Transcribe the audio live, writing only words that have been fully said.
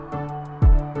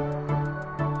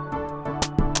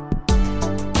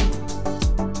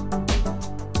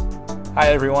Hi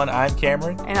everyone, I'm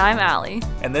Cameron. And I'm Allie.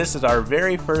 And this is our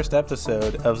very first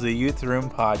episode of the Youth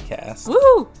Room podcast.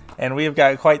 Woohoo! And we've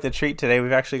got quite the treat today.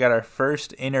 We've actually got our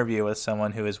first interview with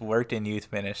someone who has worked in youth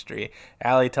ministry.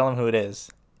 Allie, tell them who it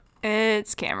is.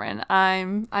 It's Cameron.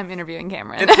 I'm interviewing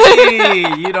Cameron. It's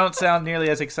me! You don't sound nearly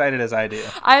as excited as I do.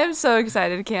 I am so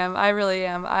excited, Cam. I really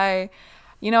am. I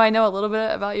know a little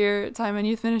bit about your time in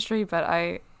youth ministry, but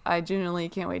I genuinely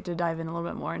can't wait to dive in a little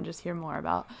bit more and just hear more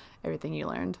about everything you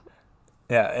learned.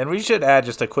 Yeah, and we should add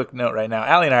just a quick note right now.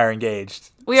 Allie and I are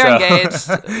engaged. We are engaged.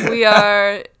 We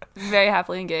are very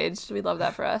happily engaged. We love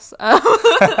that for us.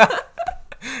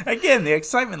 Again, the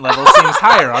excitement level seems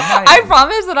higher on mine. I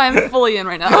promise that I'm fully in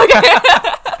right now.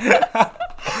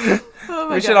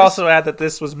 Okay. We should also add that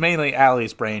this was mainly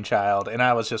Allie's brainchild, and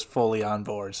I was just fully on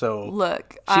board. So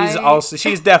look,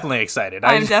 she's definitely excited.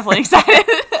 I'm definitely excited.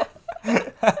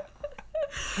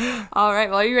 All right.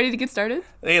 Well, are you ready to get started?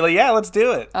 Yeah, let's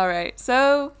do it. All right.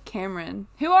 So, Cameron,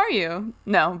 who are you?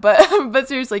 No, but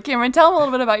seriously, Cameron, tell them a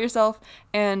little bit about yourself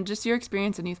and just your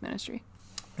experience in youth ministry.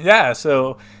 Yeah.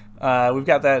 So, we've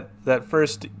got that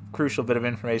first crucial bit of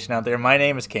information out there. My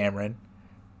name is Cameron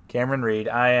Reed.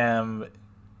 I am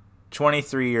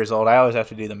 23 years old. I always have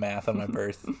to do the math on my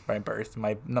birth.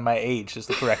 My age is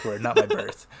the correct word, not my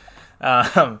birth.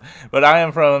 But I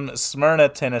am from Smyrna,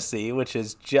 Tennessee, which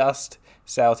is just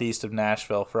southeast of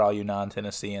Nashville for all you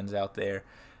non-Tennesseans out there.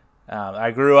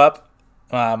 I grew up,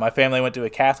 my family went to a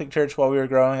Catholic church while we were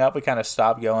growing up. We kind of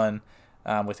stopped going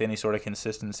with any sort of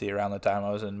consistency around the time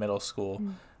I was in middle school.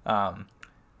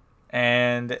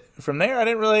 And from there,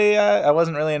 I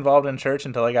wasn't really involved in church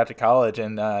until I got to college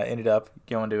and ended up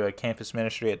going to a campus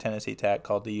ministry at Tennessee Tech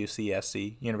called the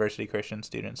UCSC, University Christian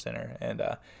Student Center. And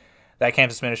that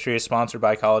campus ministry is sponsored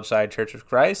by College Church of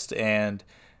Christ, and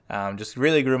just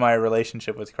really grew my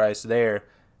relationship with Christ there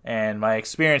and my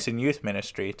experience in youth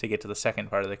ministry, to get to the second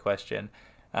part of the question.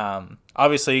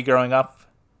 Obviously, growing up,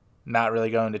 not really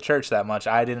going to church that much,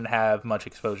 I didn't have much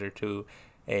exposure to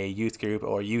a youth group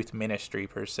or youth ministry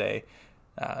per se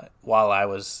while I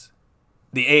was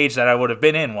the age that I would have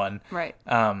been in one. Right.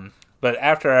 But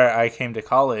after I came to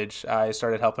college, I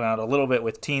started helping out a little bit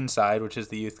with Teen Side, which is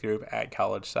the youth group at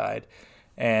College Side.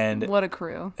 And what a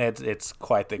crew. It's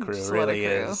quite the crew. It Just really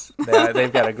what a crew. is.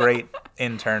 They've got a great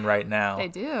intern right now. They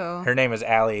do. Her name is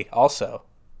Allie also.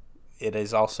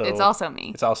 It's also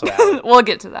me. It's also Allie. We'll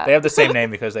get to that. They have the same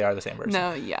name because they are the same person.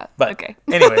 No, yeah. But okay.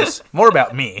 Anyways, more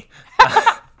about me.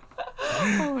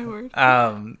 Oh my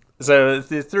word. So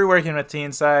through working with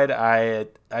Teen Side, I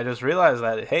just realized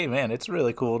that, hey man, it's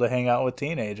really cool to hang out with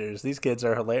teenagers. These kids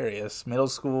are hilarious. Middle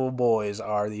school boys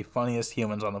are the funniest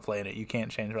humans on the planet. You can't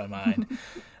change my mind.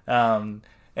 And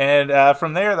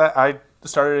from there, that I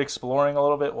started exploring a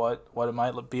little bit what it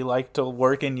might be like to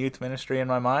work in youth ministry in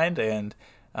my mind, and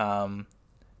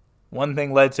one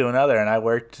thing led to another, and I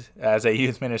worked as a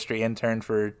youth ministry intern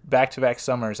for back-to-back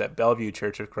summers at Bellevue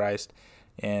Church of Christ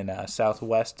in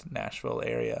southwest Nashville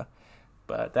area.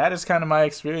 But that is kind of my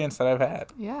experience that I've had.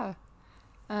 Yeah.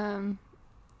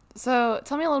 So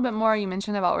tell me a little bit more. You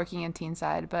mentioned about working in Teen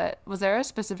Side, but was there a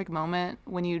specific moment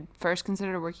when you first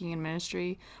considered working in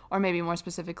ministry, or maybe more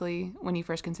specifically when you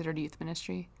first considered youth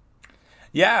ministry?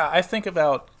 Yeah, I think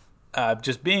about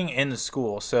just being in the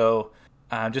school. So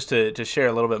just to share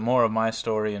a little bit more of my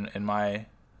story and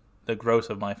the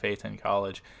growth of my faith in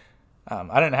college,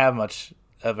 I didn't have much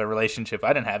of a relationship.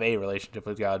 I didn't have a relationship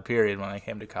with God, period, when I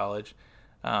came to college.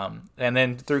 And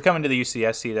then through coming to the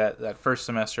UCSC, that first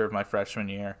semester of my freshman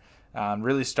year,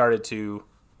 really started to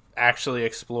actually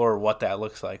explore what that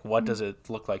looks like. What does it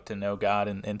look like to know God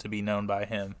and to be known by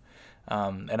Him?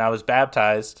 And I was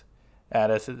baptized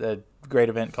at a great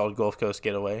event called Gulf Coast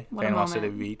Getaway, Panama City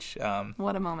Beach.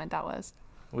 What a moment that was.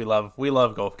 We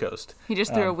love Gulf Coast. He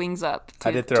just threw a wings up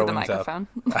I did throw to the wings microphone.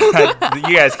 Up.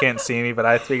 You guys can't see me, but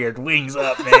I figured wings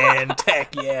up, man.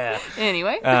 Tech, yeah.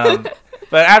 Anyway.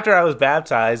 But after I was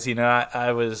baptized,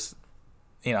 I was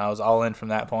all in from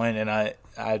that point, and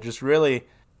I just really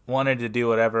wanted to do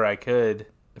whatever I could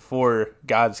for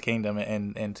God's kingdom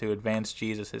and to advance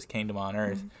Jesus, His kingdom on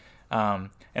earth. Mm-hmm.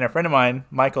 And a friend of mine,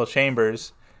 Michael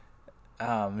Chambers,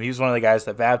 he was one of the guys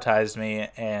that baptized me,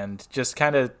 and just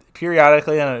kind of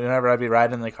periodically, whenever I'd be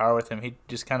riding in the car with him, he'd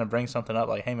just kind of bring something up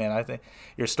like, hey man, I think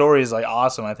your story is like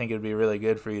awesome. I think it'd be really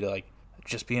good for you to like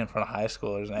just be in front of high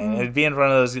schoolers, and it'd be in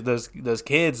front of those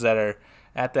kids that are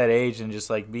at that age, and just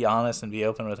like be honest and be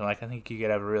open with them. Like, I think you could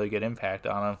have a really good impact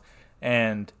on them.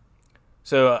 And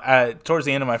so towards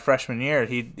the end of my freshman year,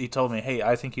 he told me, hey,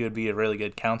 I think you would be a really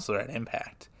good counselor at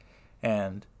Impact.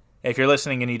 And if you're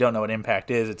listening and you don't know what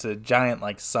Impact is, it's a giant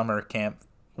like summer camp,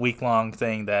 week-long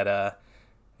thing that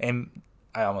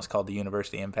I almost called the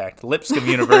University Impact. Lipscomb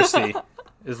University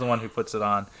is the one who puts it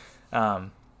on.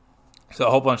 So a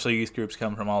whole bunch of youth groups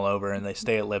come from all over, and they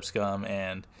stay at Lipscomb,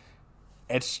 and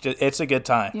it's a good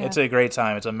time. Yeah. It's a great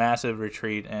time. It's a massive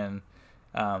retreat, and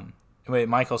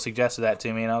Michael suggested that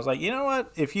to me, and I was like, you know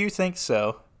what? If you think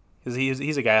so, because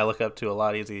he's a guy I look up to a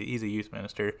lot. He's a youth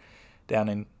minister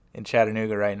down in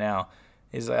Chattanooga right now.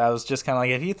 I was just kind of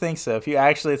like, if you think so, if you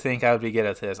actually think I would be good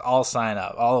at this, I'll sign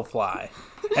up. I'll apply.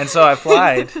 And so I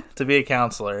applied to be a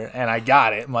counselor, and I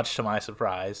got it, much to my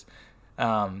surprise.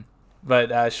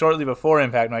 But shortly before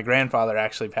Impact, my grandfather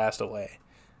actually passed away.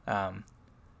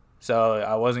 So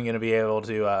I wasn't going to be able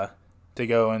to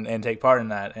go and take part in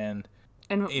that. And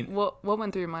what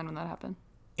went through your mind when that happened?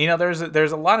 There's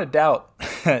a lot of doubt.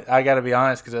 I got to be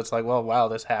honest, because it's like, well, wow,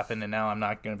 this happened, and now I'm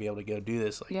not going to be able to go do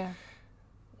this. Like, yeah.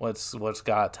 What's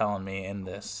God telling me in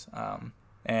this?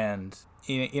 And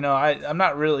I'm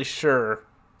not really sure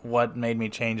what made me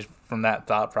change from that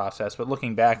thought process. But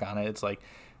looking back on it, it's like,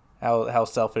 how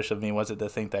selfish of me was it to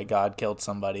think that God killed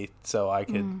somebody so I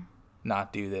could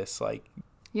not do this? Like,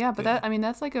 yeah, but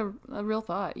that's like a real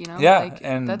thought, Yeah, like,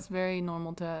 and that's very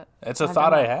normal to. It's a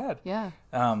thought I had. Yeah.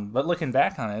 But looking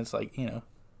back on it, it's like,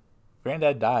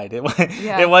 Granddad died. It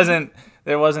yeah.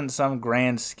 There wasn't some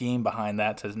grand scheme behind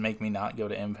that to make me not go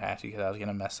to Impact because I was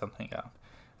gonna mess something up.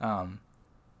 And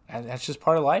that's just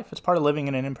part of life. It's part of living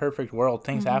in an imperfect world.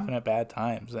 Things happen at bad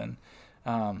times, and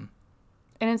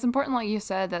it's important, like you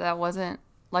said, that wasn't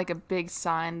like a big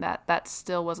sign that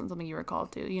still wasn't something you were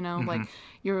called to. Like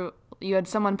you had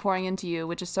someone pouring into you,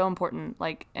 which is so important.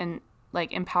 Like and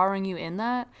like empowering you in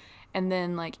that. And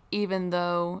then, like, even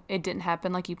though it didn't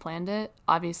happen like you planned it,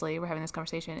 obviously we're having this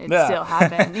conversation, it still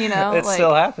happened, It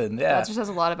still happened, yeah. That just says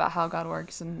a lot about how God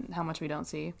works and how much we don't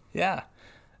see. Yeah.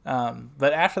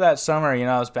 But after that summer,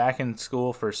 I was back in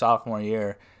school for sophomore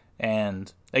year. And,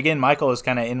 again, Michael was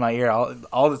kind of in my ear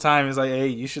all the time. He's like, hey,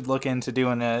 you should look into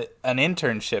doing an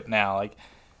internship now. Like,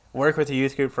 work with a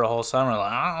youth group for a whole summer.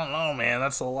 Like, I don't know, man.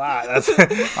 That's a lot.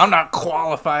 I'm not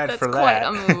qualified for that.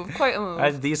 Quite a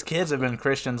move. These kids have been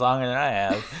Christians longer than I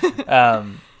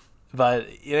have. But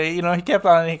he kept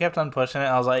on pushing it.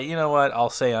 I was like, you know what? I'll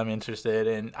say I'm interested,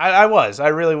 and I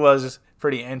really was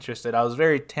pretty interested. I was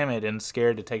very timid and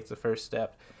scared to take the first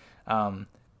step.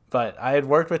 But I had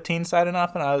worked with Teenside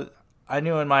enough, and I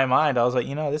knew in my mind, I was like,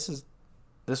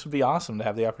 this would be awesome to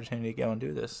have the opportunity to go and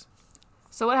do this.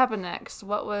 So what happened next?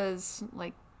 What was,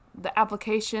 like, the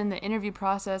application, the interview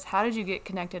process? How did you get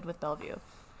connected with Bellevue?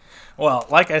 Well,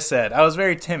 like I said, I was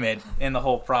very timid in the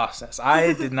whole process.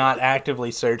 I did not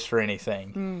actively search for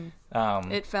anything.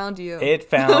 It found you. It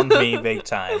found me big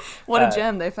time. What a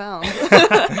gem they found.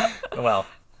 Well,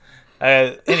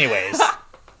 anyways,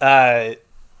 a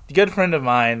good friend of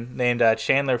mine named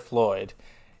Chandler Floyd,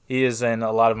 he is in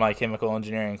a lot of my chemical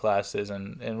engineering classes,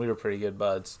 and we were pretty good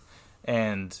buds.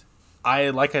 And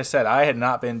like I said, I had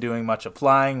not been doing much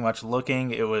applying, much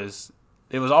looking. It was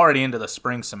already into the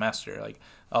spring semester. Like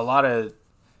a lot of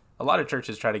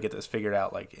churches try to get this figured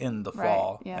out like in the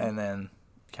fall, and then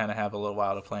kind of have a little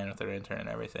while to plan with their intern and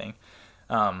everything.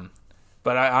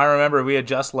 But I remember we had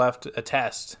just left a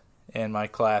test in my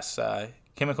class,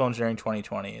 Chemical Engineering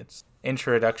 2020. It's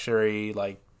introductory,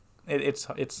 like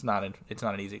it's not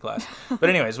an easy class. But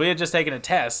anyways, we had just taken a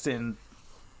test in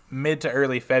mid to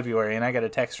early February, and I got a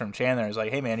text from Chandler. It was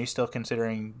like, hey man, you still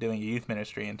considering doing a youth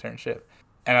ministry internship?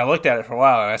 And I looked at it for a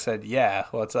while, and I said, yeah,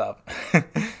 what's up?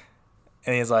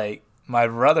 And he's like, my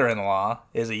brother-in-law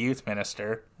is a youth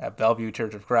minister at Bellevue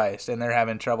Church of Christ, and they're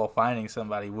having trouble finding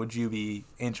somebody. Would you be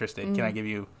interested? Can I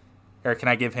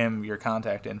give him your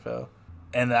contact info?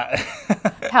 And that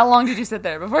How long did you sit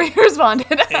there before you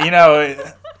responded?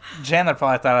 Chandler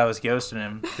probably thought I was ghosting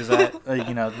him because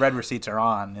read receipts are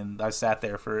on, and I sat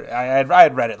there for I had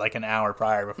read it like an hour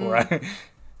prior before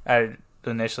I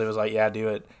initially was like, yeah, do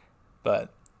it.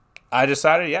 But I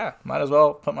decided, yeah, might as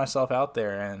well put myself out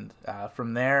there. And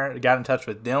from there, I got in touch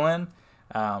with Dylan.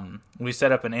 We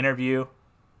set up an interview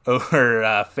over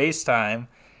FaceTime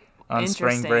on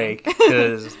spring break.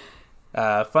 Because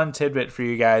fun tidbit for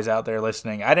you guys out there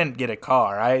listening, I didn't get a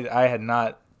car. I had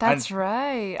not. That's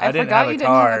right. I forgot you didn't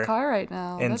have a car right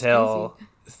now. Until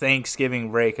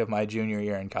Thanksgiving break of my junior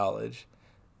year in college.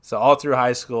 So all through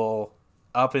high school,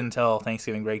 up until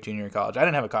Thanksgiving break junior year in college, I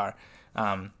didn't have a car.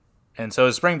 And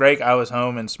so spring break, I was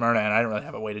home in Smyrna, and I didn't really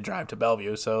have a way to drive to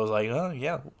Bellevue. So I was like, oh,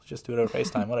 yeah, we'll just do it over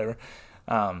FaceTime, whatever.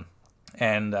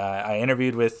 And I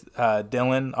interviewed with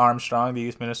Dylan Armstrong, the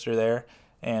youth minister there,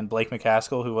 and Blake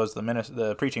McCaskill, who was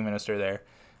the preaching minister there.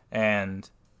 And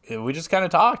we just kind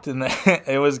of talked, and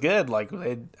it was good. Like,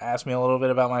 they asked me a little bit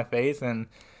about my faith, and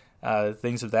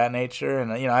things of that nature.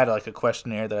 And I had like a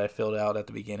questionnaire that I filled out at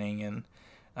the beginning,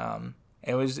 and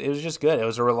it was just good. It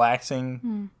was a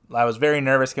relaxing. I was very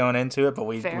nervous going into it, but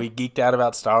we geeked out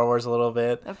about Star Wars a little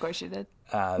bit. Of course you did.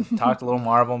 Talked a little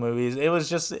Marvel movies. It was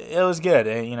good,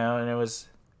 and it was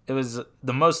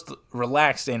the most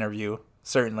relaxed interview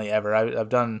certainly ever. I've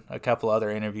done a couple other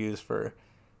interviews for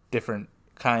different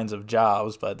kinds of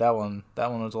jobs, but that one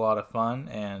was a lot of fun.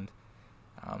 And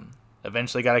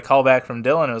eventually got a call back from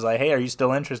Dylan. It was like, hey, are you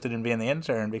still interested in being the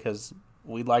intern? Because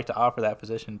we'd like to offer that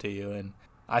position to you. And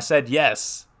I said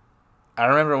yes. I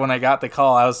remember when I got the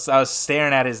call, I was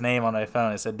staring at his name on my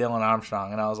phone. It said Dylan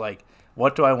Armstrong, and I was like,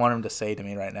 what do I want him to say to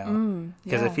me right now?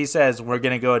 Because if he says we're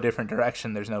going to go a different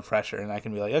direction, there's no pressure, and I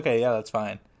can be like, okay, yeah, that's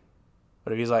fine.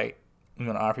 But if he's like, I'm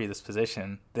going to offer you this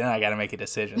position, then I got to make a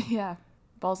decision. Yeah,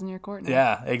 balls in your court now.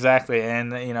 Yeah, exactly.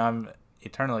 And I'm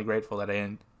eternally grateful that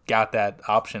I got that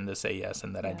option to say yes,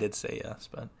 and that I did say yes.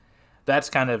 But that's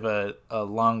kind of a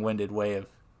long-winded way of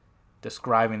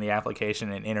describing the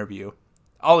application and interview.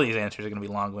 All these answers are going to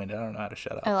be long-winded. I don't know how to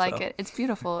shut up. I like it. It's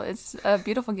beautiful. It's a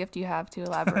beautiful gift you have to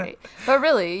elaborate. But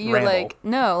really, you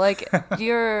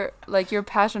your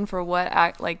passion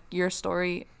for your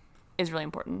story is really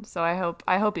important. So I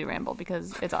hope you ramble,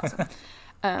 because it's awesome.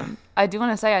 I do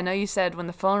want to say, I know you said when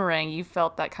the phone rang, you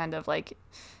felt that kind of like,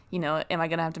 am I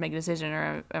going to have to make a decision,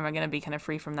 or am I going to be kind of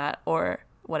free from that, or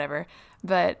whatever.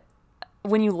 But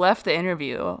when you left the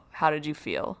interview, how did you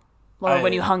feel? Well,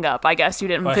 when you hung up, I guess you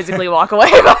didn't physically walk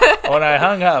away. When I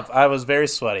hung up, I was very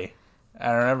sweaty. I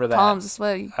remember that. Palms are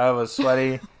sweaty. I was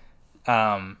sweaty.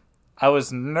 I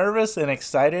was nervous and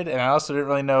excited, and I also didn't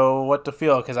really know what to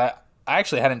feel, because I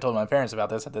actually hadn't told my parents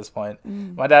about this at this point.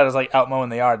 My dad was like out mowing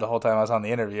the yard the whole time I was on the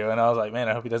interview, and I was like, man,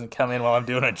 I hope he doesn't come in while I'm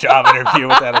doing a job interview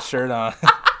without a shirt on.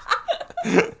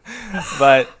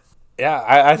 But yeah,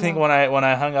 I think when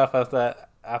I hung up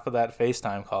after that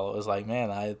FaceTime call, it was like,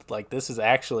 man, this is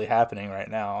actually happening right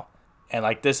now. And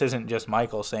this isn't just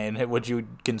Michael saying, hey, would you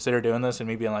consider doing this? And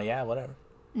me being like, yeah, whatever.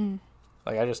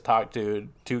 I just talked to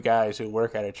two guys who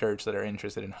work at a church that are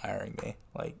interested in hiring me.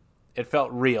 It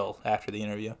felt real after the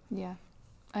interview. Yeah,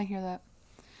 I hear that.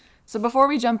 So before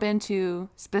we jump into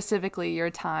specifically your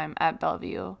time at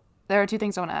Bellevue, there are two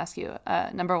things I want to ask you.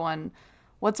 Number one,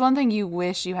 what's one thing you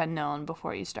wish you had known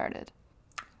before you started?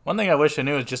 One thing I wish I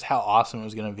knew is just how awesome it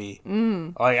was going to be.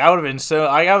 I would have been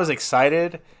I was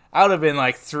excited. I would have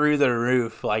been through the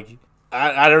roof. I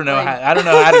don't know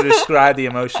how to describe the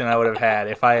emotion I would have had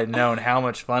if I had known how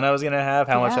much fun I was going to have,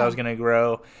 how much I was going to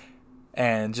grow,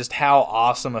 and just how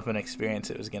awesome of an experience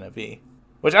it was going to be.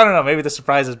 Which, I don't know, maybe the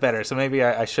surprise is better, so maybe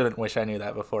I shouldn't wish I knew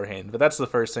that beforehand. But that's the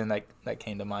first thing that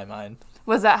came to my mind.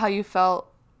 Was that how you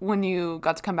felt when you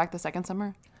got to come back the second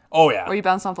summer? Oh, yeah. Were you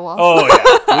bouncing off the walls? Oh,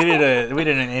 yeah. We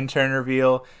did an intern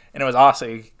reveal, and it was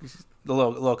awesome. The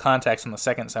little context on the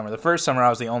second summer. The first summer, I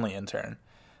was the only intern.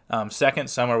 Second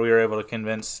summer, we were able to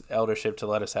convince eldership to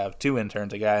let us have two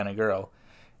interns, a guy and a girl.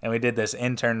 And we did this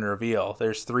intern reveal.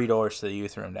 There's 3 doors to the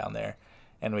youth room down there.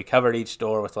 And we covered each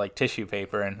door with tissue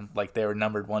paper, and they were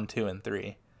numbered 1, 2, and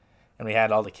 3. And we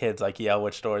had all the kids yell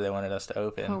which door they wanted us to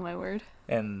open. Oh, my word.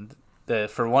 And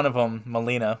for one of them,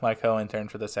 Melina, my co-intern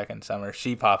for the second summer,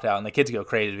 she popped out, and the kids go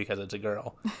crazy because it's a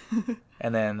girl.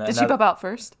 And then did she pop out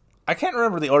first? I can't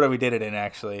remember the order we did it in,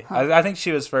 actually. Huh. I think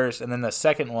she was first, and then the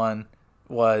second one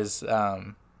was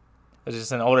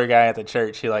just an older guy at the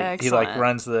church. He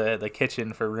runs the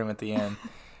kitchen for Room at the Inn,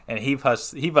 and he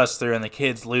busts through, and the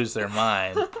kids lose their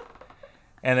mind.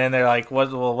 And then they're like,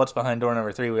 what's behind door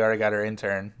number 3? We already got our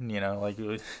intern.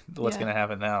 What's gonna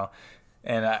happen now?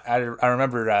 And I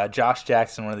remember Josh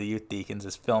Jackson, one of the youth deacons,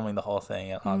 is filming the whole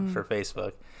thing for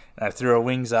Facebook. And I threw a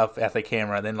wings up at the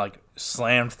camera, and then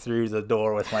slammed through the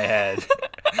door with my head.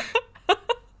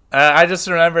 I just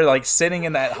remember sitting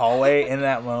in that hallway in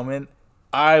that moment.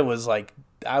 I was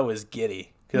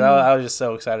giddy because I was just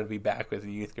so excited to be back with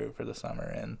the youth group for the summer.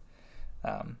 And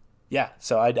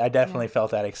so I definitely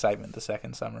felt that excitement the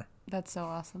second summer. That's so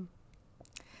awesome.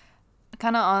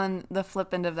 Kind of on the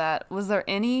flip end of that, was there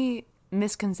any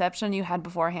misconception you had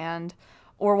beforehand,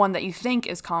 or one that you think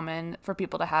is common for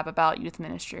people to have about youth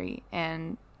ministry,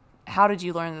 and how did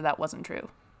you learn that wasn't true?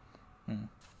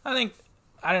 I think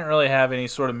I didn't really have any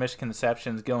sort of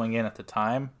misconceptions going in at the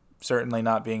time. Certainly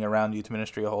not being around youth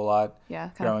ministry a whole lot,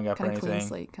 growing up or anything. Clean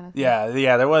slate kind of thing.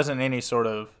 Yeah, there wasn't any sort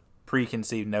of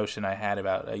preconceived notion I had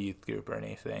about a youth group or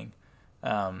anything.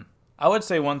 I would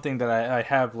say one thing that I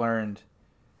have learned,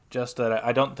 just that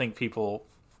I don't think people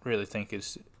really think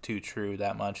is too true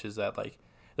that much, is that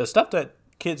the stuff that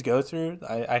kids go through,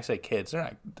 I say kids,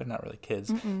 they're not really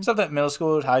kids. Mm-mm. Stuff that middle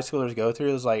schoolers, high schoolers go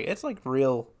through is it's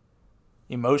real,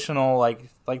 emotional, like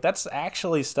that's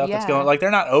actually stuff that's Yeah. going, like, they're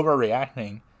not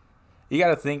overreacting. You got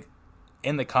to think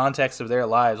in the context of their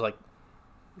lives, like,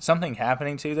 something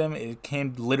happening to them, it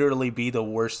can literally be the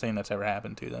worst thing that's ever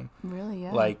happened to them. Really,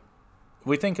 yeah. Like,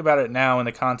 we think about it now in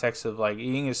the context of, like,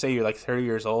 you can say you're like 30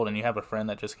 years old and you have a friend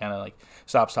that just kind of like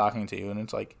stops talking to you, and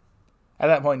it's like, at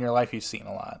that point in your life, you've seen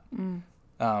a lot.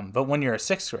 But when you're a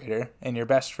sixth grader and your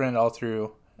best friend all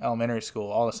through elementary school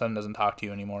all of a sudden doesn't talk to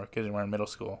you anymore because we're in middle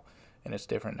school and it's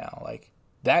different now, like,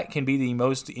 that can be the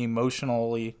most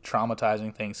emotionally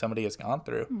traumatizing thing somebody has gone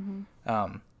through.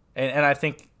 And I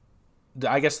think,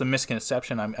 I guess the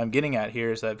misconception I'm getting at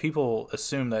here is that people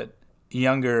assume that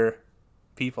younger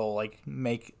people, like,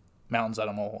 make mountains out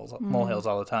of molehills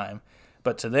all the time.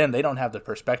 But to them, they don't have the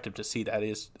perspective to see that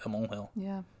is a molehill.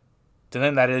 Yeah. To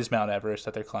them, that is Mount Everest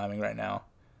that they're climbing right now.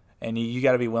 And you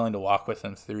got to be willing to walk with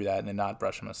them through that and not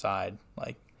brush them aside.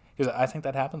 Like, because I think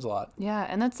that happens a lot. Yeah,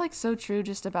 and that's, like, so true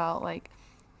just about, like,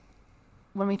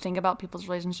 when we think about people's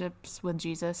relationships with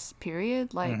Jesus,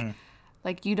 period, like,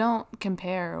 like, you don't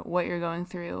compare what you're going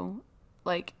through,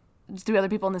 like, through other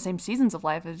people in the same seasons of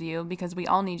life as you, because we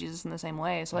all need Jesus in the same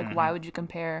way. So, like, why would you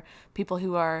compare people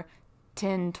who are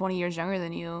 10, 20 years younger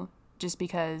than you just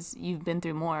because you've been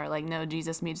through more? Like, no,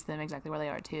 Jesus meets them exactly where they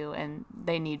are too, and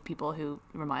they need people who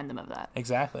remind them of that.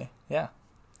 Exactly. Yeah.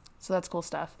 So that's cool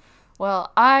stuff.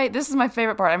 Well, this is my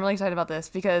favorite part. I'm really excited about this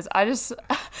because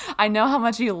I know how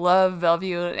much you love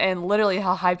Bellevue and literally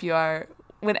how hype you are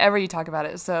whenever you talk about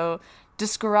it. So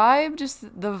describe just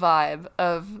the vibe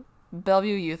of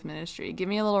Bellevue Youth Ministry. Give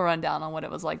me a little rundown on what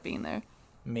it was like being there.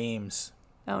 Memes.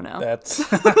 Oh no. That's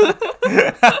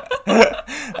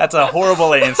that's a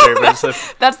horrible answer,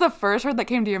 but that's the first word that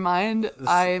came to your mind.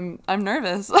 I'm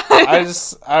nervous.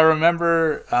 I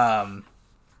remember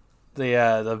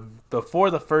the before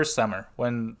the first summer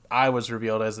when I was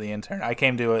revealed as the intern, I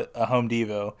came to a Home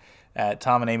Devo at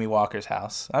Tom and Amy Walker's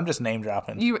house. I'm just name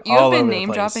dropping. You have been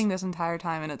name dropping this entire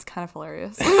time, and it's kind of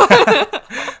hilarious.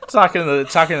 talking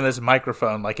to this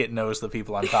microphone like it knows the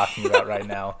people I'm talking about right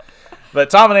now. But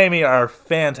Tom and Amy are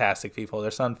fantastic people.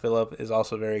 Their son Philip is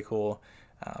also very cool.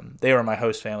 They were my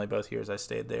host family both years I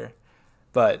stayed there.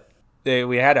 But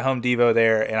we had a Home Devo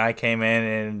there, and I came in,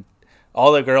 and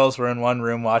all the girls were in one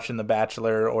room watching The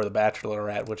Bachelor or The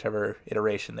Bachelorette, whichever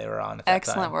iteration they were on at that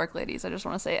excellent time. Work, ladies. I just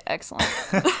want to say excellent.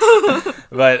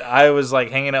 But I was like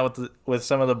hanging out with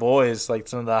some of the boys, like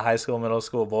some of the high school, middle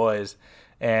school boys,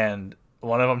 and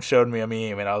one of them showed me a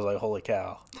meme, and I was like, holy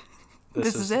cow.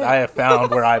 This is it. I have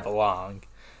found where I belong.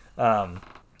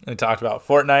 We talked about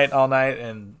Fortnite all night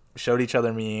and showed each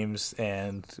other memes,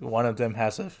 and one of them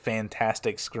has a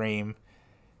fantastic scream.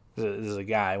 This is a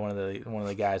guy, one of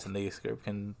the guys in the youth group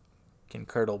can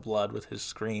curdle blood with his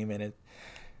scream, and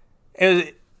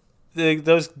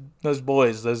those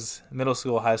boys, those middle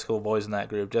school, high school boys in that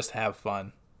group just have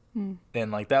fun.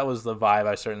 And like that was the vibe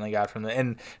I certainly got from it.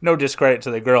 And no discredit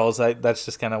to the girls, that's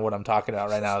just kind of what I'm talking about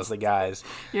right now is the guys.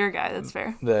 You're a guy, that's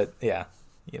fair. Yeah,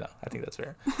 I think that's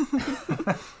fair.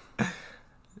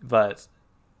 But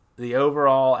the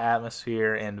overall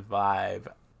atmosphere and vibe,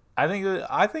 I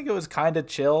think it was kind of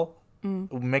chill,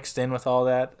 mixed in with all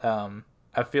that.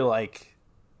 I feel like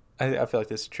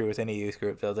this is true with any youth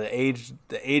group, though. The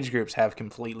age groups have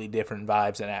completely different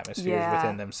vibes and atmospheres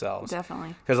within themselves.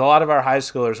 Definitely. Because a lot of our high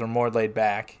schoolers were more laid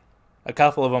back. A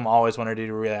couple of them always wanted to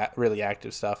do really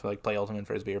active stuff, like play ultimate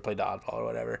frisbee or play dodgeball or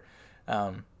whatever.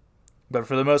 But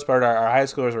for the most part, our high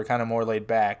schoolers were kind of more laid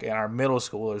back, and our middle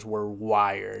schoolers were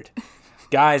wired.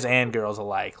 Guys and girls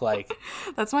alike. Like,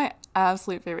 that's my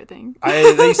absolute favorite thing.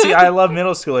 I love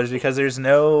middle schoolers because there's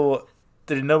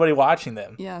nobody watching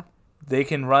them. Yeah. They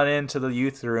can run into the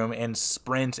youth room and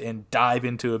sprint and dive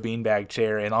into a beanbag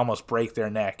chair and almost break their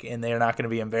neck, and they're not going to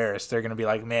be embarrassed. They're going to be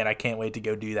like, man, I can't wait to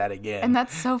go do that again. And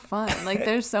that's so fun. Like,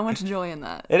 there's so much joy in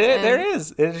that. There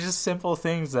is. It's just simple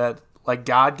things that, like,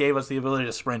 God gave us the ability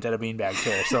to sprint at a beanbag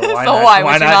chair, so why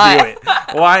not do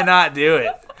it? Why not do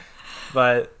it?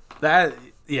 But that,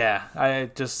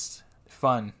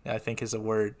 fun, I think, is a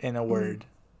word, a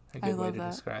good way to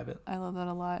describe it. I love that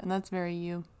a lot, and that's very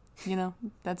you.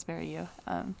 That's very you.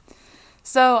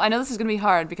 So I know this is going to be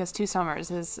hard because 2 summers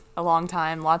is a long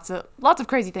time. Lots of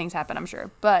crazy things happen, I'm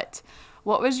sure. But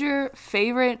what was your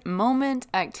favorite moment,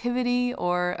 activity,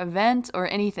 or event,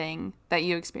 or anything that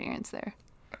you experienced there?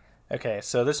 Okay,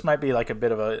 so this might be like a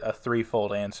bit of a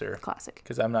threefold answer. Classic.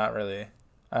 Because I'm not really,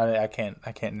 I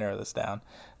can't narrow this down.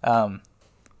 One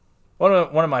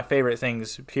of my favorite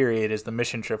things, period, is the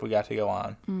mission trip we got to go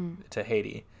on to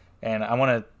Haiti, and I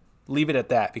want to leave it at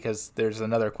that because there's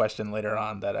another question later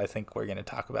on that I think we're going to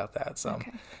talk about that. So,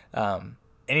 okay.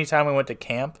 Anytime we went to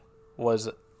camp was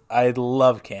I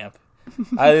love camp.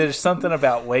 There's something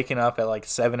about waking up at like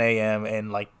 7 a.m.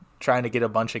 and like trying to get a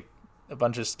bunch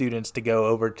of students to go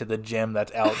over to the gym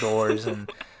that's outdoors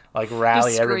and like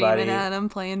rally just everybody. Screaming at them,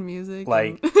 playing music.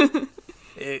 Like,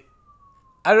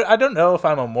 I don't know if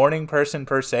I'm a morning person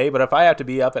per se, but if I have to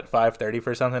be up at 5:30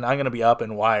 for something, I'm gonna be up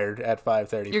and wired at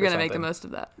 5:30. You're gonna make the most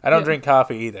of that. I don't drink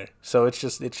coffee either, so it's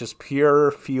just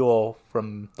pure fuel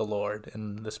from the Lord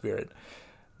and the Spirit.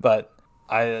 But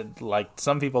I like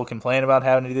some people complain about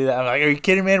having to do that. I'm like, are you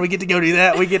kidding, man? We get to go do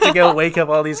that. We get to go wake up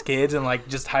all these kids and like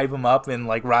just hype them up and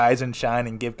like rise and shine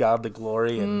and give God the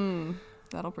glory. And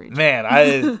that'll preach. Man,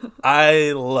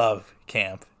 I love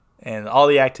camp and all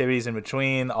the activities in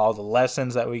between, all the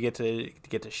lessons that we get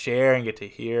to share and get to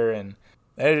hear, and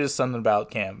there's just something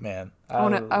about camp, man. I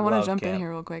want to jump in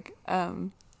here real quick.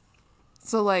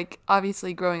 So like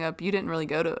obviously growing up, you didn't really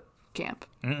go to camp.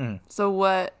 So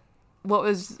what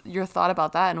was your thought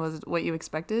about that, and was it what you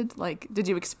expected? Like, did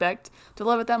you expect to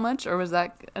love it that much, or was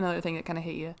that another thing that kind of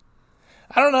hit you?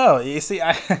 I don't know. You see,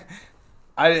 I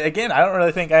don't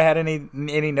really think I had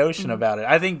any notion about it.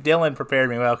 I think Dylan prepared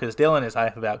me well because Dylan is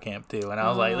hype about camp too, and I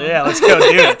was like, yeah, let's go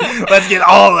do it. Let's get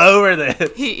all over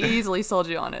this. He easily sold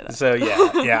you on it. So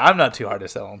yeah, I'm not too hard to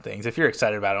sell on things. If you're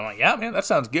excited about it, I'm like, yeah, man, that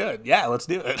sounds good. Yeah, let's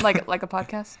do it. Like a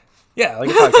podcast? Yeah,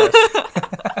 like a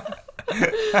podcast.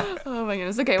 Oh my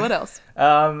goodness. Okay, what else?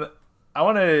 I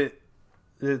want to,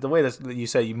 the way that you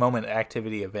said you moment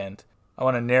activity event, I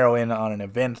want to narrow in on an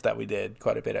event that we did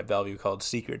quite a bit at Bellevue called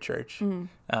Secret Church.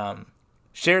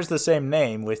 Shares the same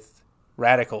name with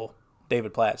Radical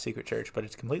David Platt Secret Church, but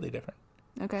it's completely different.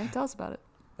 Okay, tell us about it.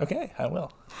 Okay, I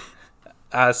will.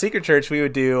 Secret Church we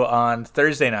would do on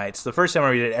Thursday nights. The first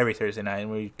summer we did it every Thursday night,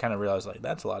 and we kind of realized like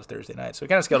that's a lot of Thursday nights. So we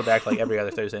kind of scaled it back like every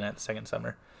other Thursday night the second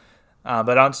summer.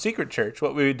 But on Secret Church,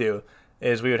 what we would do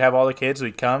is we would have all the kids,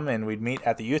 we'd come and we'd meet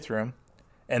at the youth room,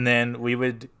 and then we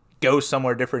would go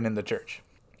somewhere different in the church.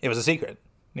 It was a secret.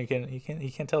 You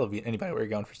can't tell anybody where you're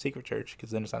going for Secret Church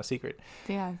because then it's not a secret.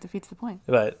 Yeah, it defeats the point.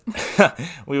 But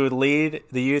we would lead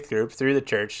the youth group through the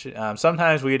church.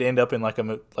 Sometimes we would end up in like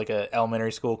a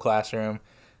elementary school classroom.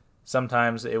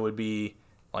 Sometimes it would be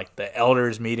like the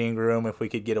elders meeting room if we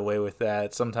could get away with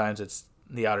that. Sometimes it's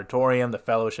the auditorium, the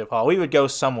fellowship hall. We would go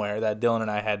somewhere that Dylan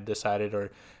and I had decided,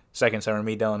 or second summer,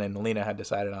 me, Dylan, and Alina had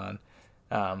decided on.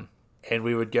 And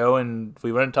we would go, and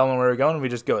we wouldn't tell them where we were going, and we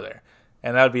just go there.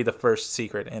 And that would be the first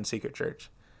secret in Secret Church.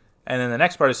 And then the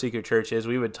next part of Secret Church is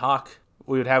we would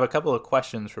have a couple of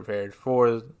questions prepared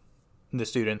for the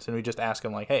students, and we just ask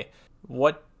them like, hey,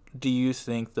 what do you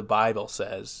think the Bible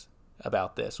says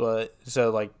about this? Well, so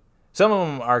like some of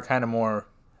them are kind of more,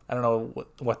 I don't know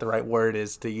what the right word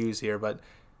is to use here, but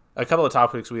a couple of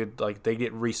topics they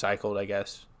get recycled, I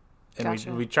guess. And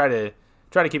Gotcha. we try to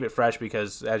keep it fresh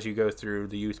because as you go through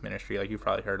the youth ministry, like you've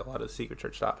probably heard a lot of the Secret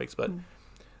Church topics, but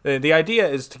the idea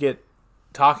is to get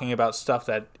talking about stuff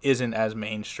that isn't as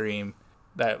mainstream,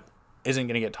 that isn't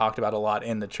going to get talked about a lot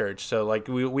in the church. So like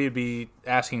we'd be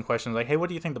asking questions like, hey, what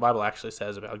do you think the Bible actually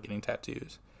says about getting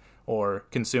tattoos or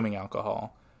consuming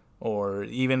alcohol? Or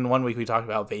even one week we talked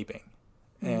about vaping.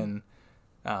 And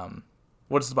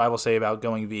what does the Bible say about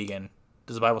going vegan?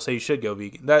 Does the Bible say you should go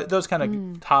vegan? Those kind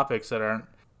of topics that aren't,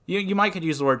 you might could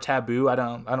use the word taboo. I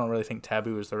don't really think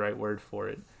taboo is the right word for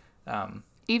it.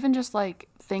 Even just like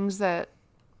things that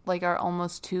like are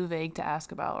almost too vague to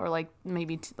ask about, or like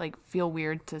maybe like feel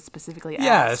weird to specifically ask.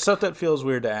 Yeah, stuff that feels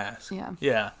weird to ask.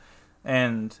 Yeah.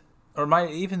 And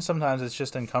even sometimes it's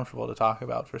just uncomfortable to talk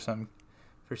about for some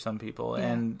people. Yeah.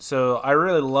 And so I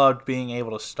really loved being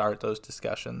able to start those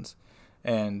discussions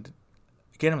and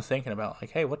get them thinking about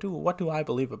like, hey, what do I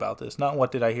believe about this? Not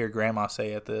what did I hear Grandma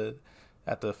say at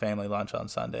the family lunch on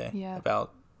Sunday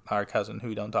about our cousin who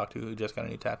we don't talk to who just got a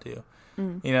new tattoo.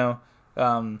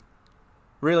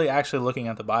 Really actually looking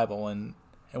at the Bible and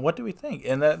what do we think?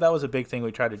 And that was a big thing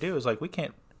we tried to do is like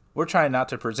we're trying not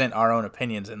to present our own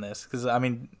opinions in this because I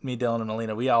mean me, Dylan, and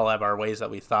Alina, we all have our ways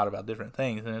that we thought about different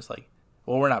things, and it's like,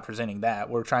 well, we're not presenting that.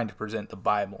 We're trying to present the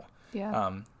Bible.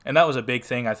 Yeah. And that was a big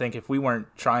thing. I think if we weren't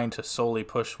trying to solely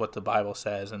push what the Bible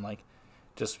says and like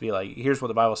just be like, here's what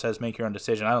the Bible says, make your own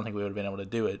decision, I don't think we would have been able to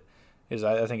do it. Because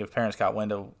I think if parents got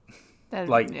wind of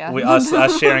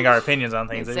us sharing our opinions on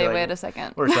things, they'd say, be like, wait a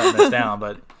second, we're shutting this down.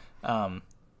 But and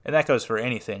that goes for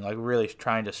anything. Like really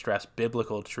trying to stress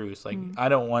biblical truth. Like I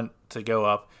don't want to go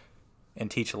up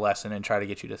and teach a lesson and try to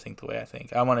get you to think the way I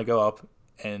think. I want to go up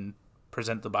and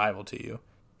present the Bible to you,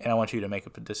 and I want you to make a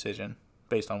decision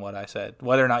based on what I said.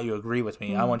 Whether or not you agree with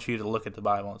me, I want you to look at the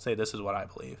Bible and say, this is what I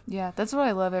believe. Yeah, that's what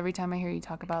I love every time I hear you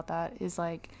talk about that is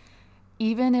like,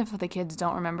 even if the kids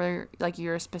don't remember like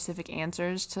your specific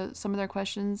answers to some of their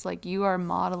questions, like you are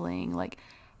modeling like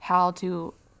how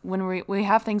to, when we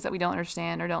have things that we don't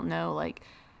understand or don't know, like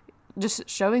just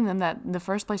showing them that the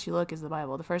first place you look is the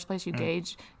Bible. The first place you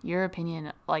gauge your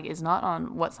opinion like is not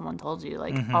on what someone told you.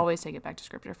 Like always take it back to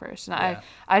Scripture first. And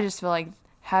I just feel like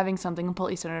having something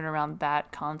completely centered around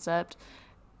that concept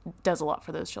does a lot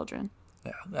for those children.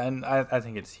 Yeah, and I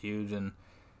think it's huge. And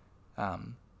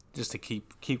just to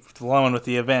keep flowing with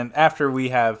the event, after we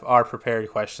have our prepared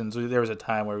questions, there was a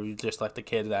time where we just let the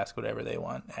kids ask whatever they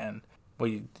want, and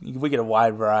we get a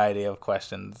wide variety of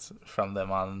questions from them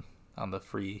on the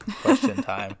free question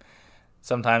time.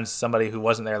 Sometimes somebody who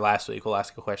wasn't there last week will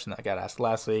ask a question that got asked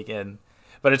last week,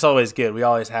 but it's always good. We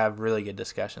always have really good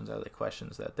discussions of the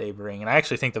questions that they bring, and I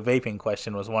actually think the vaping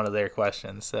question was one of their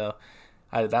questions, so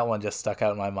that one just stuck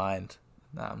out in my mind.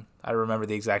 I remember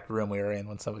the exact room we were in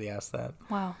when somebody asked that.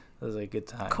 Wow. It was a good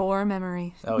time. Core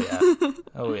memory. Oh, yeah.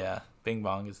 Oh, yeah. Bing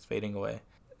Bong is fading away.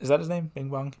 Is that his name? Bing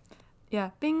Bong? Yeah.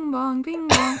 Bing Bong, Bing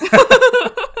Bong.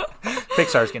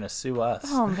 Pixar's going to sue us.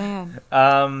 Oh, man.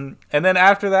 And then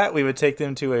after that, we would take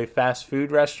them to a fast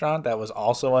food restaurant that was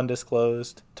also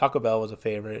undisclosed. Taco Bell was a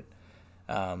favorite.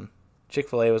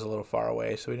 Chick-fil-A was a little far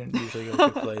away, so we didn't usually go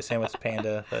to Chick-fil-A. Same with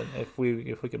Panda, but if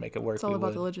we could make it work, it's all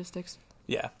about the logistics.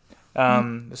 Yeah.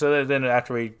 So then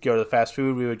after we go to the fast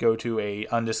food, we would go to a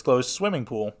undisclosed swimming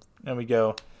pool, and we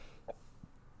go,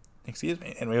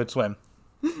 and we would swim.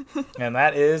 And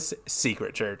that is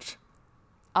Secret Church.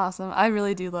 Awesome. I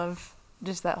really do love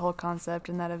just that whole concept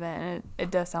and that event. And it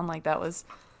does sound like that was,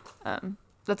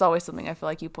 that's always something I feel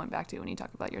like you point back to when you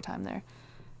talk about your time there.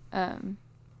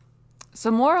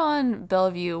 So more on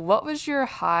Bellevue, what was your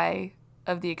high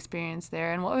of the experience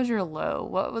there, and what was your low?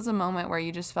 What was a moment where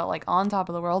you just felt like on top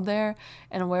of the world there,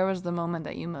 and where was the moment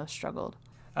that you most struggled?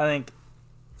 I think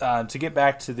to get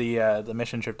back to the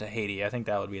mission trip to Haiti, I think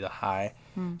that would be the high.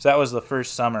 So that was the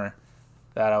first summer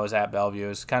that I was at Bellevue. It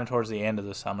was kind of towards the end of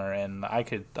the summer, and I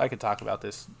could talk about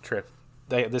this trip.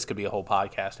 This could be a whole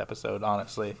podcast episode,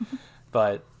 honestly.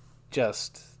 But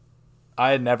just I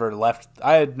had never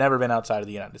been outside of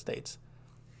the United States.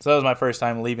 So that was my first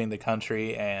time leaving the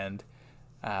country, and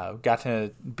got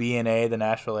to B&A, the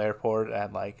Nashville airport,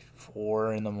 at like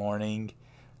 4 a.m.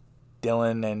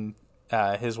 Dylan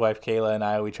and his wife Kayla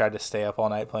and we tried to stay up all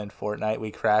night playing Fortnite.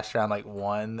 We crashed around like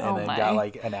 1 and then got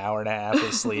like an hour and a half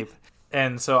of sleep.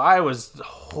 And so I was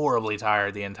horribly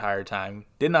tired the entire time.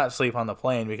 Did not sleep on the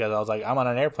plane because I was like, I'm on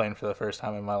an airplane for the first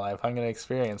time in my life. I'm going to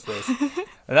experience this.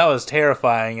 And that was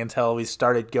terrifying until we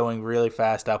started going really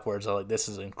fast upwards. I was like, this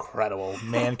is incredible.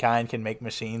 Mankind can make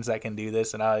machines that can do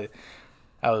this. And that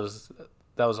was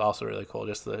also really cool.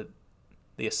 Just the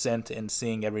ascent and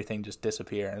seeing everything just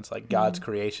disappear. And it's like God's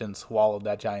creation swallowed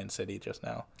that giant city just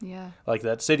now. Yeah. Like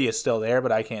that city is still there,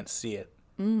 but I can't see it.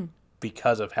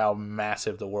 Because of how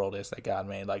massive the world is that God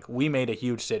made. Like, we made a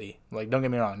huge city. Like, don't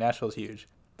get me wrong, Nashville's huge.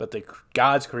 But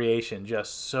God's creation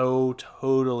just so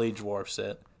totally dwarfs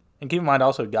it. And keep in mind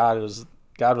also, God was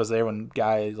there when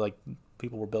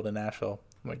people were building Nashville.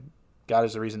 Like, God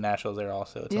is the reason Nashville's there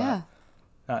also. It's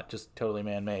not just totally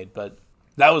man-made. But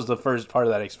that was the first part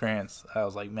of that experience. I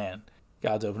was like, man,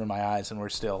 God's opening my eyes and we're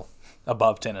still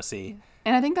above Tennessee. Yeah.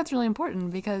 And I think that's really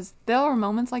important because there are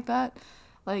moments like that.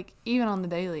 Like, even on the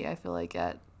daily, I feel like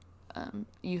at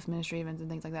youth ministry events and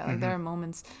things like that, like there are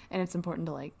moments, and it's important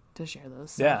to share those.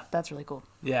 So that's really cool.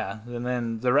 Yeah, and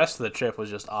then the rest of the trip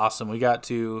was just awesome. We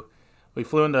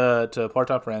flew into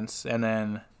Port-au-Prince, and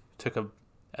then took a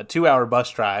 2-hour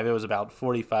bus drive. It was about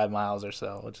 45 miles or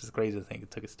so, which is crazy to think it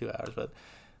took us 2 hours, but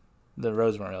the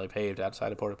roads weren't really paved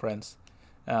outside of Port-au-Prince.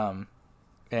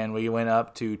 And we went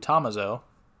up to Tomazo,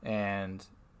 and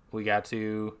we got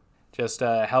to just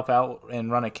help out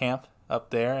and run a camp up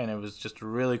there, and it was just a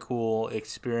really cool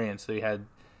experience. We had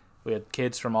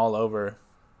kids from all over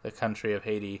the country of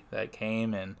Haiti that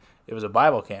came, and it was a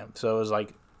Bible camp, so it was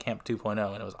like Camp 2.0,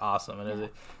 and it was awesome. And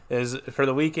it was for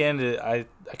the weekend. I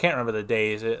can't remember the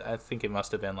days. I think it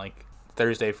must have been like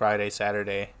Thursday, Friday,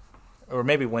 Saturday, or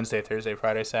maybe Wednesday, Thursday,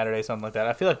 Friday, Saturday, something like that.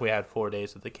 I feel like we had 4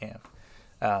 days at the camp.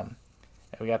 And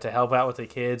we got to help out with the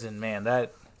kids, and man,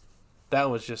 that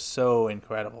was just so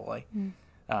incredible. Like,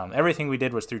 everything we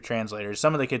did was through translators.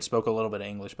 Some of the kids spoke a little bit of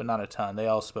English, but not a ton. They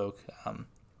all spoke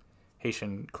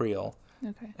Haitian Creole.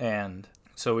 Okay. And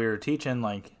so we were teaching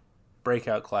like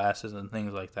breakout classes and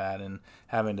things like that, and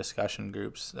having discussion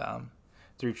groups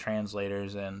through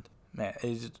translators. And man,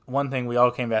 it's one thing, we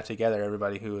all came back together.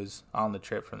 Everybody who was on the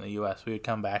trip from the U.S., we would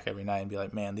come back every night and be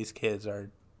like, man, these kids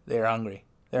they're hungry.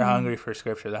 They're hungry for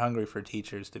Scripture. They're hungry for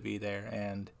teachers to be there,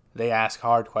 and they ask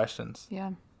hard questions.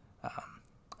 Yeah.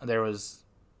 There was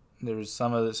there was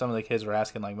some of the kids were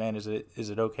asking like, man, is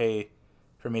it okay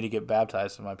for me to get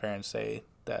baptized? And my parents say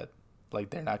that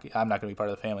like I'm not going to be part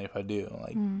of the family if I do.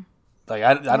 Like like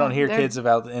I don't hear kids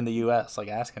about in the U.S. like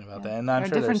asking about that, and I'm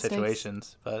sure there's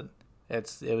situations, but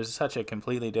it was such a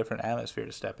completely different atmosphere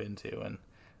to step into.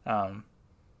 And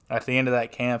at the end of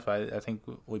that camp, I think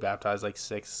we baptized like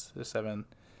 6 or 7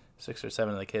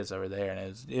 of the kids over there,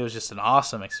 and it was just an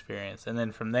awesome experience. And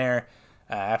then from there,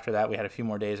 after that, we had a few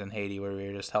more days in Haiti where we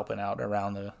were just helping out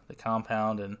around the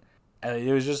compound, and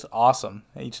it was just awesome.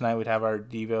 Each night we'd have our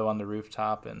Devo on the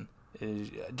rooftop, and it was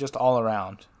just all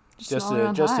around. Just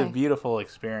a beautiful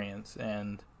experience,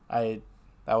 and I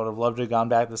would have loved to have gone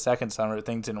back the second summer, but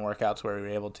things didn't work out to where we were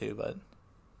able to,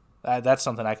 but that's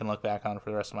something I can look back on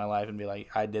for the rest of my life and be like,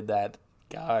 I did that.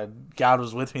 God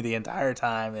was with me the entire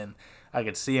time, and I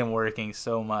could see him working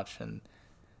so much, and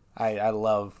I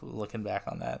love looking back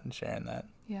on that and sharing that.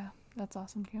 Yeah, that's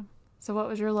awesome, Cam. So what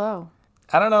was your low?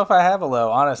 I don't know if I have a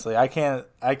low, honestly. I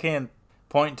can't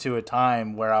point to a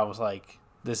time where I was like,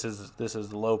 this is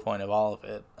the low point of all of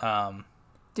it.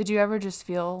 Did you ever just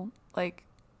feel like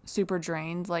super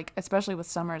drained? Like, especially with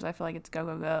summers, I feel like it's go,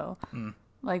 go, go.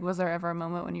 Like, was there ever a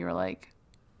moment when you were like,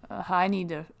 I need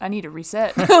to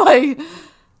reset? Like,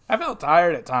 I felt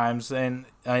tired at times, and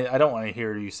I don't want to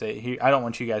hear you say. I don't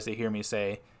want you guys to hear me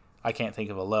say, I can't think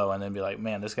of a low, and then be like,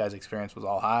 man, this guy's experience was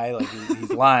all high. Like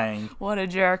he's lying. What a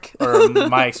jerk. Or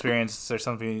my experience, there's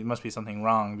something, must be something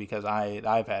wrong because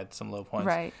I've had some low points.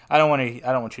 Right. I don't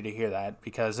want you to hear that,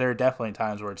 because there are definitely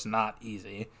times where it's not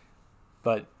easy,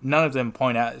 but none of them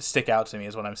stick out to me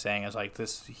is what I'm saying, as like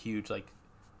this huge like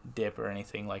dip or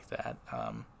anything like that.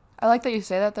 I like that you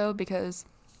say that though, because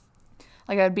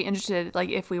like I'd be interested, like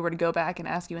if we were to go back and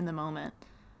ask you in the moment,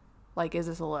 like, is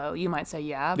this a low? You might say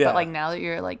yeah. But like now that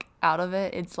you're like out of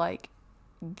it, it's like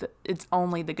it's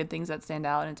only the good things that stand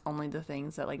out, and it's only the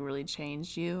things that like really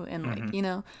changed you, and like you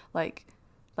know, like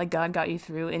God got you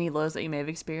through any lows that you may have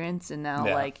experienced, and now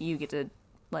like you get to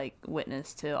like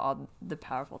witness to all the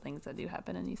powerful things that do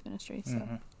happen in youth ministry. So,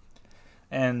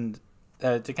 and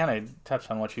to kind of touch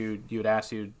on what you had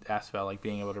asked about like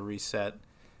being able to reset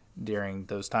during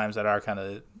those times that are kind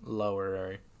of lower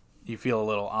or you feel a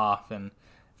little off, and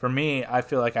for me, I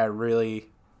feel like I really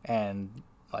and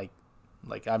like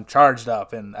I'm charged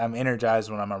up and I'm energized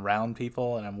when I'm around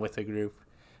people and I'm with a group,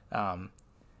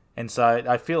 and so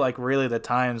I feel like really the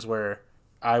times where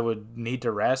I would need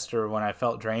to rest or when I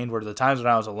felt drained were the times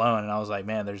when I was alone and I was like,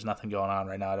 man, there's nothing going on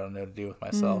right now. I don't know what to do with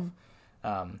myself.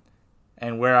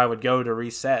 And where I would go to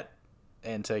reset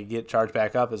and to get charged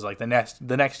back up is like the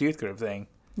next youth group thing.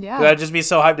 Yeah. I'd just be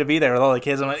so hyped to be there with all the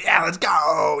kids. I'm like, yeah, let's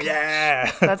go.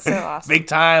 Yeah. That's so awesome. Big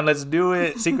time. Let's do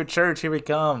it. Secret church. Here we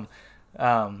come.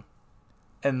 And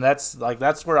that's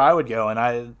where I would go.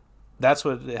 And that's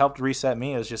what helped reset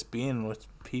me, is just being with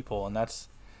people. And that's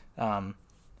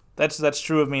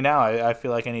true of me now. I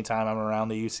feel like anytime I'm around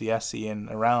the UCSC and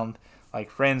around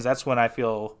like friends, that's when I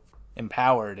feel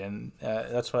empowered. And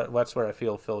that's where I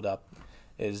feel filled up,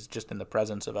 is just in the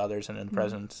presence of others and in the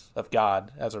presence of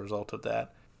God as a result of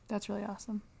that. That's really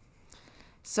awesome.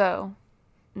 So,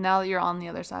 now that you're on the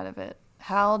other side of it,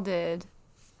 how did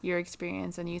your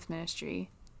experience in youth ministry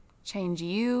change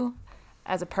you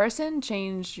as a person,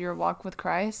 change your walk with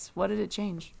Christ? What did it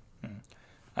change?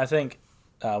 I think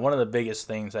one of the biggest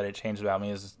things that it changed about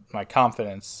me is my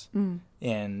confidence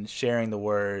in sharing the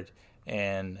word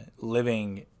and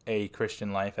living a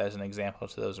Christian life as an example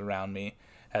to those around me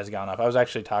has gone up. I was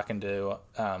actually talking to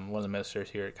one of the ministers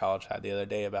here at College High the other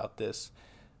day about this.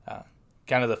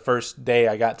 Kind of the first day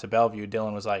I got to Bellevue,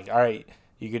 Dylan was like, all right,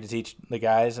 you get to teach the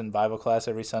guys in Bible class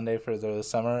every Sunday for the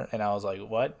summer? And I was like,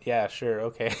 what? Yeah, sure,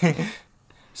 okay.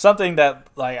 Something that,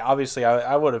 like, obviously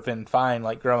I would have been fine,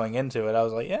 like, growing into it. I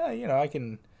was like, yeah, you know, I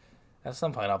can, at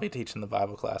some point I'll be teaching the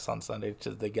Bible class on Sunday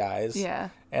to the guys. Yeah.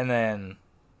 And then...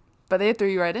 But they threw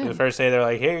you right in. The first day, they're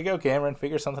like, here you go, Cameron,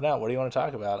 figure something out. What do you want to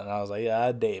talk about? And I was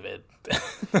like, David.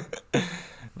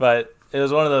 But it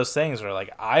was one of those things where, like,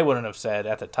 I wouldn't have said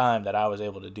at the time that I was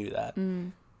able to do that.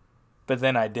 But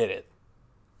then I did it.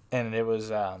 And it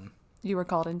was... you were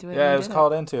called into it. Yeah, I was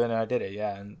called into it, and I did it,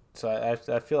 yeah. And so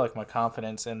I feel like my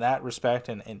confidence in that respect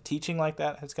and teaching like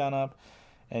that has gone up,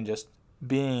 and just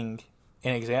being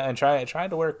an example and trying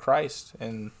to wear Christ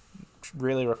and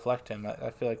really reflect him. I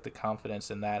feel like the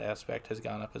confidence in that aspect has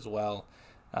gone up as well.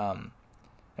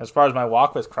 As far as my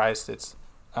walk with Christ, it's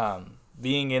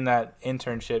being in that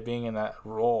internship, being in that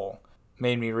role,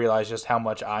 made me realize just how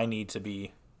much I need to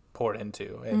be poured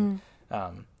into. And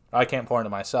I can't pour into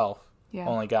myself. Yeah.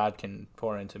 Only God can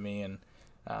pour into me, and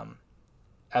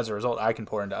as a result, I can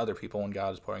pour into other people when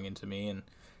God is pouring into me. And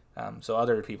so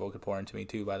other people could pour into me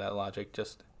too by that logic.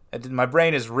 My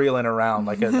brain is reeling around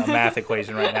like a math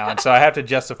equation right now, and so I have to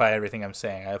justify everything I'm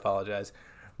saying. I apologize.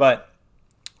 But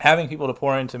having people to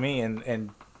pour into me,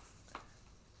 and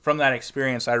from that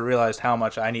experience, I realized how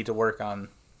much I need to work on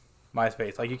my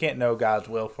faith. Like, you can't know God's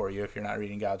will for you if you're not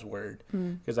reading God's word,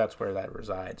 because that's where that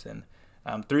resides. And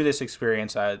through this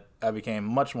experience, I became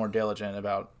much more diligent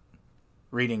about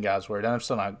reading God's word. And I'm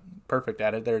still not perfect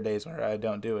at it. There are days where I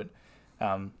don't do it.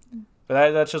 But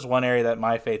that's just one area that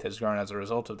my faith has grown as a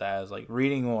result of that, is like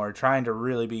reading more, trying to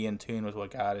really be in tune with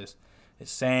what God is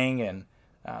saying, and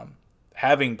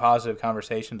having positive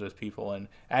conversations with people, and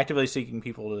actively seeking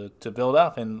people to build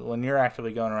up. And when you're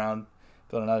actively going around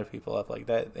building other people up like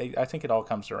that, I think it all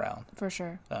comes around. For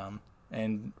sure.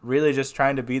 And really just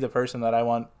trying to be the person that I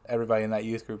want everybody in that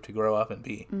youth group to grow up and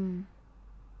be.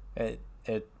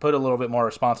 It put a little bit more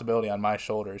responsibility on my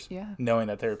shoulders, knowing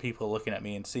that there are people looking at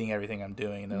me and seeing everything I'm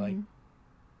doing, and they're like,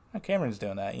 oh, Cameron's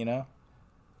doing that,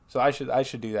 So I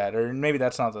should do that. Or maybe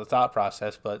that's not the thought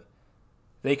process, but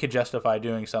they could justify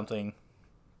doing something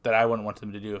that I wouldn't want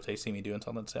them to do if they see me doing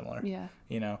something similar. Yeah.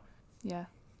 Yeah.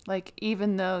 Like,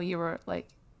 even though you were, like,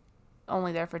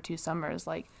 only there for 2 summers,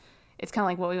 like, it's kind of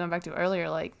like what we went back to earlier.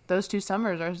 Like, those 2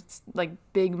 summers are, like,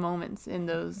 big moments in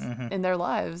those, in their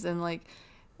lives. And,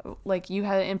 like, you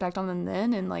had an impact on them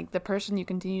then, and, like, the person you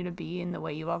continue to be and the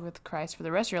way you walk with Christ for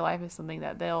the rest of your life is something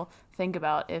that they'll think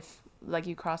about if, like,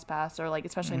 you cross paths, or, like,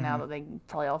 especially now that they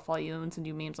probably all follow you and send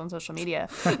you memes on social media.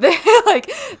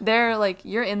 They're like,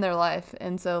 you're in their life.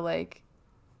 And so, like,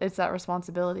 it's that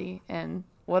responsibility, and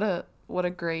what a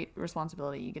great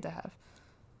responsibility you get to have.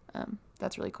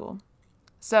 That's really cool.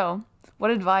 So, what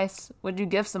advice would you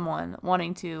give someone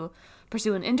wanting to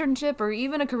pursue an internship or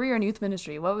even a career in youth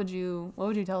ministry? What would you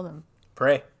tell them?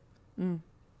 Pray.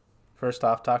 First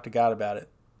off, talk to God about it.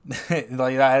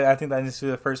 Like, I think that needs to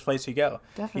be the first place you go.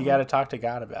 Definitely. You got to talk to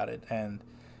God about it, and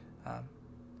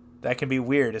that can be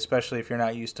weird, especially if you're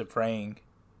not used to praying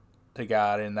to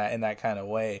God in that kind of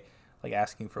way, like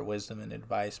asking for wisdom and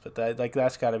advice. But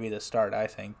that's got to be the start. I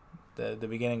think the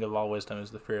beginning of all wisdom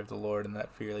is the fear of the Lord, and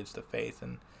that fear leads to faith,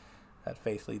 and that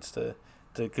faith leads to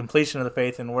completion of the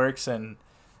faith and works, and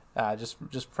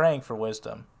just praying for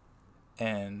wisdom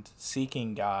and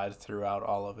seeking God throughout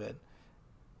all of it.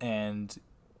 And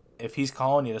if He's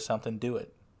calling you to something, do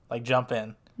it. Like, jump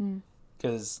in,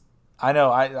 because I know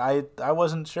I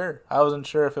wasn't sure. I wasn't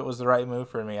sure if it was the right move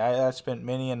for me. I spent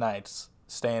many a nights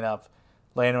staying up,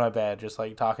 laying in my bed, just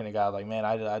like talking to God, like, man,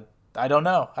 I don't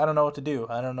know. I don't know what to do.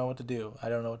 I don't know what to do. I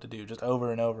don't know what to do. Just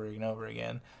over and over and over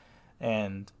again.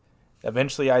 And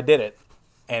eventually I did it.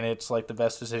 And it's like the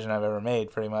best decision I've ever made,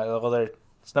 pretty much. Well,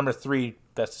 it's number 3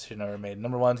 best decision I've ever made.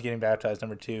 Number 1 is getting baptized.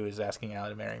 Number 2 is asking Allie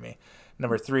to marry me.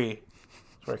 Number 3 is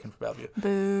working for Bellevue.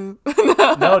 Boo.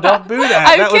 No, don't boo that.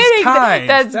 I'm that kidding. was kind.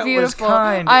 That's that beautiful. Was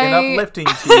kind and uplifting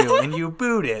to you, and you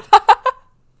booed it.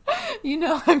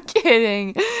 I'm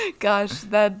kidding. Gosh,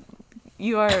 that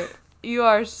you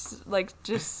are like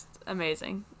just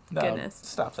amazing. No, Goodness.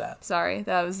 Stop that. Sorry,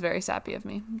 that was very sappy of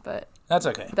me, but that's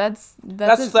okay. That's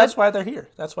why they're here.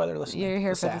 That's why they're listening. You're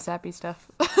here for the sappy stuff.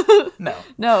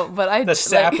 No, but the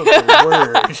sap of the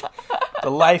word, the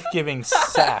life-giving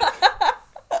sap.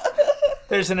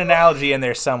 There's an analogy in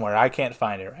there somewhere. I can't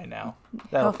find it right now.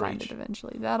 I'll find it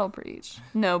eventually. That'll preach.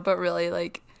 No, but really,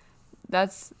 like,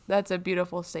 that's a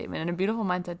beautiful statement and a beautiful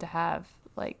mindset to have.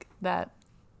 Like, that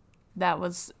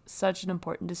was such an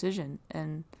important decision,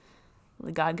 and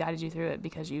God guided you through it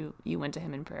because you went to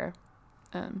Him in prayer.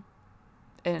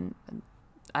 And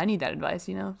I need that advice,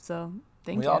 so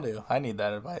thank you. We all do. I need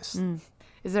that advice.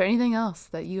 Is there anything else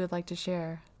that you would like to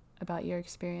share about your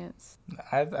experience?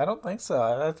 I don't think so.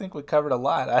 I think we covered a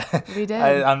lot. We did.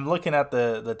 I'm looking at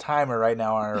the timer right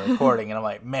now on our recording, and I'm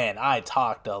like, man, I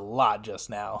talked a lot just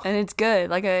now. And it's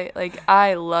good.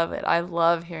 I love it. I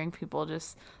love hearing people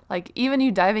just, like, even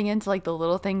you diving into, like, the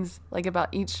little things, like, about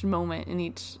each moment in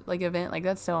each, like, event. Like,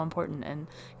 that's so important. And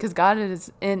because God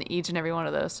is in each and every one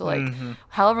of those. So, like,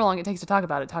 however long it takes to talk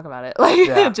about it.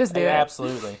 Like, just do it.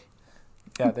 Absolutely.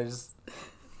 Yeah,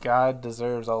 God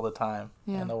deserves all the time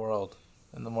in the world,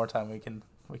 and the more time we can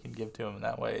give to Him in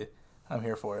that way, I'm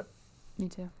here for it. Me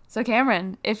too. So,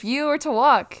 Cameron, if you were to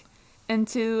walk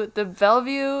into the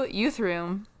Bellevue youth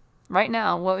room right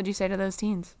now, what would you say to those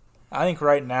teens? I think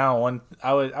right now,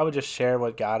 I would just share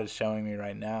what God is showing me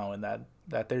right now, and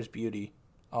that there's beauty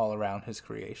all around His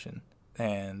creation,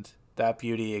 and that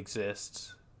beauty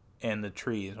exists in the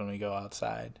trees when we go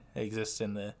outside. It exists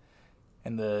in the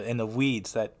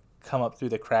weeds that come up through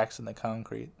the cracks in the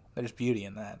concrete. There's beauty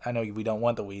in that. I know we don't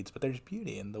want the weeds, but there's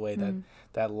beauty in the way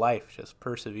that life just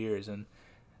perseveres, and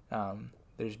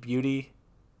There's beauty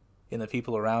in the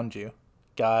people around you.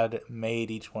 God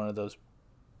made each one of those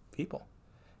people.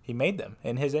 He made them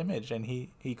in his image, and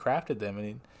he crafted them,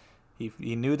 and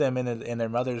he knew them in their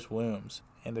mother's wombs.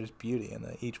 And there's beauty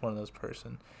in each one of those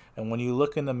person. And when you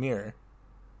look in the mirror,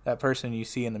 that person you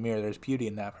see in the mirror, there's beauty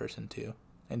in that person too.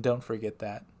 And don't forget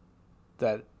that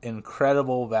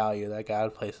incredible value that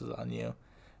God places on you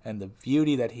and the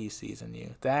beauty that he sees in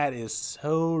you. That is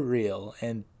so real,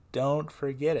 and don't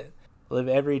forget it. Live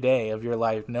every day of your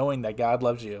life knowing that God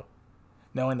loves you,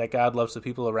 knowing that God loves the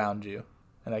people around you,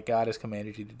 and that God has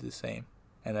commanded you to do the same,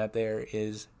 and that there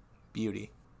is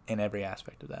beauty in every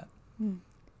aspect of that.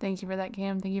 Thank you for that,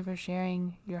 Cam. Thank you for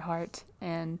sharing your heart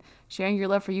and sharing your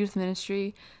love for youth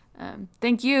ministry.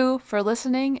 Thank you for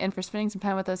listening and for spending some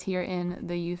time with us here in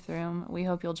the youth room. We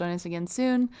hope you'll join us again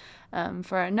soon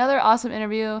for another awesome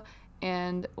interview.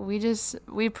 And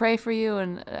we pray for you.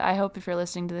 And I hope if you're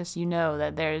listening to this, you know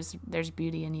that there's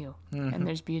beauty in you, and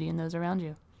there's beauty in those around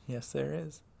you. Yes, there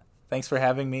is. Thanks for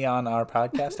having me on our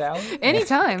podcast, Allie.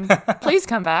 Anytime. Please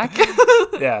come back.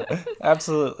 Yeah,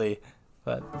 absolutely.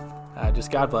 But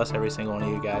just God bless every single one of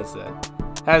you guys that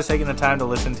has taken the time to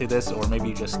listen to this, or maybe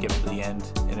you just skipped to the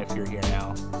end. And if you're here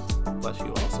now, bless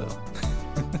you also.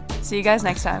 See you guys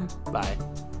next time. Bye.